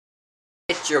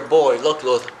your boy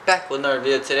Locals back with another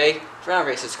video today. If you're not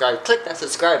already subscribed, click that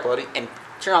subscribe button and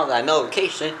turn on that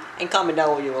notification and comment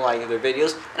down what you would like other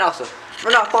videos. And also, if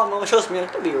you're not following my social media,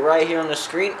 it'll be right here on the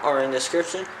screen or in the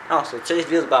description. And also, today's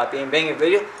video is about being banging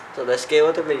video, so let's get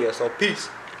with the video. So peace.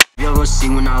 Y'all gon' see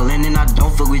when I land and I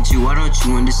don't fuck with you, why don't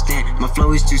you understand? My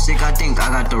flow is too sick, I think I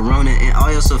got the Rona. And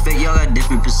all y'all so fake, y'all got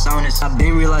different personas. I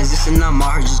been realized this and not my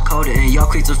heart just coded. And y'all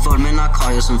quick to fold, man, I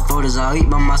call you some photos. I'll eat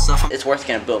by myself. It's worth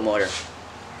getting a built motor,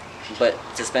 but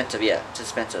it's expensive. Yeah, it's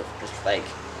expensive. It's like,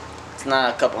 it's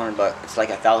not a couple $100, it's like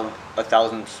 $1,000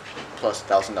 plus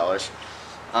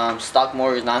 $1,000. Stock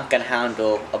motor is not gonna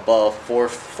handle above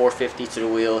 450 to the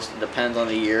wheels. It depends on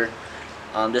the year.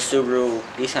 This Subaru,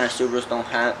 these kind of Subarus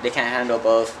they can't handle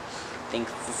above, I think,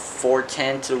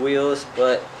 410 to the wheels.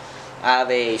 But I have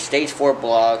a stage 4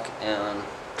 block, and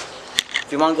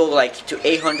if you want to go like to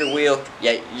 800 wheel,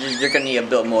 yeah, you're gonna need a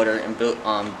built motor and built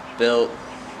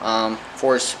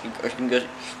force. You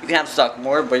can have stock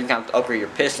motor, but you can have to upgrade your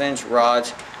pistons,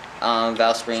 rods,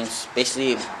 valve springs,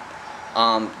 basically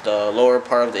the lower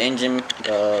part of the engine,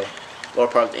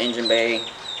 bay,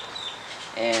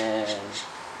 and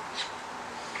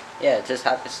yeah, it just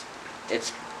happens.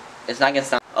 It's not gonna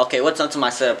sound okay. What's onto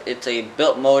my setup? It's a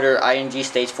built motor IAG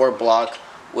stage 4 block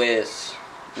with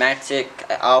Matic.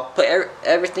 I'll put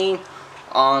everything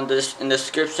on this in the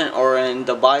description or in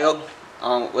the bio.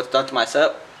 What's done to my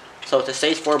setup. So it's a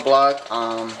stage 4 block.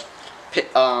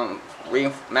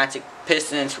 Matic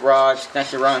pistons, rods,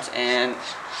 connector rods, and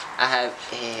I have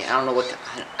a, I don't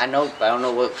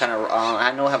know what kind of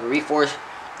I know I have a reforged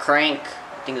crank.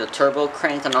 I think it's a turbo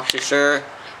crank. I'm not too sure.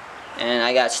 And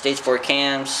I got stage 4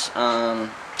 cams,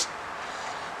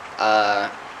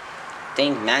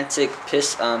 think Matic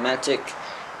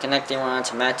connecting rods,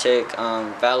 Matic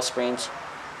valve springs,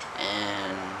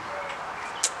 and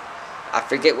I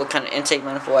forget what kind of intake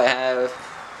manifold I have.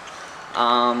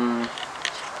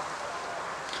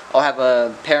 I'll have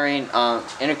a pairing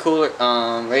intercooler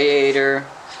radiator.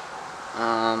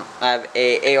 I have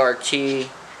a ART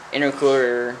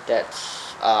intercooler.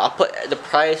 That's I'll put the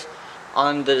price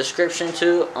on the description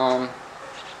too.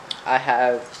 I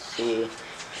have a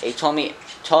Tommy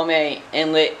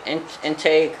inlet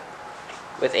intake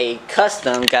with a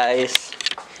custom, guys,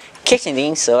 kitchen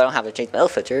thing, so I don't have to change my oil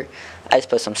filter. I just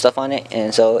put some stuff on it,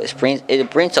 and so it brings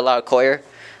a lot of coilever,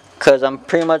 because I'm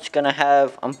pretty much gonna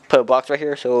have put a box right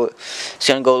here, so it's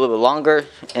gonna go a little bit longer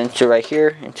into right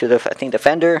here into the, I think, the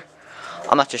fender.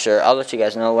 I'm not too sure. I'll let you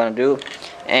guys know what I'm doing.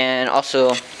 And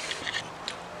also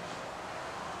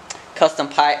custom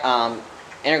pipe,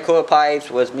 intercooler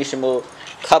pipes with mutual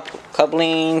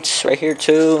couplings right here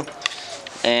too,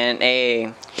 and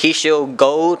a heat shield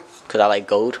gold, because I like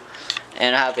gold.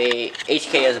 And I have a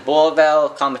HKS blow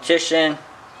valve competition.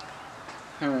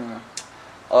 Oh,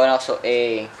 and also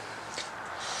a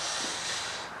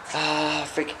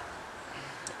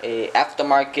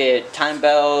aftermarket time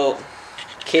belt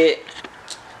kit.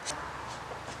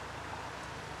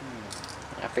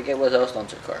 I forget what else done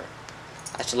to the car.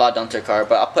 That's a lot done to the car,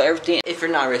 but I'll put everything. If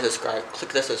you're not already subscribed,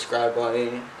 click the subscribe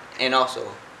button, and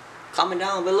also comment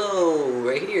down below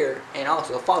right here, and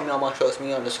also follow me on my social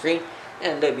media on the screen,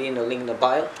 and they'll be in the link in the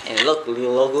bio. And look, the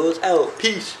logos out.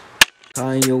 Peace.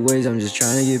 Calling your ways, I'm just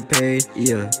trying to get paid,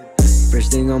 yeah.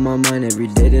 First thing on my mind every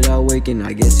day that I wake, and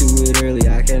I get to it early,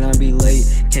 I cannot be late.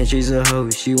 Can't chase a hoe,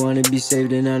 she wanna be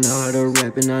saved, and I know how to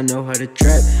rap and I know how to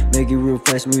trap. Make it real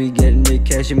fast when we get in the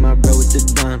cash, and my bro with the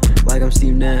dime, like I'm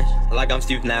Steve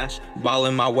Nash.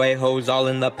 Ballin' my way, hoes all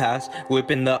in the past.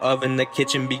 Whipping the oven, the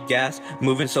kitchen be gas.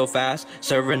 Moving so fast,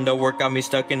 serving the work got me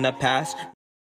stuck in the past.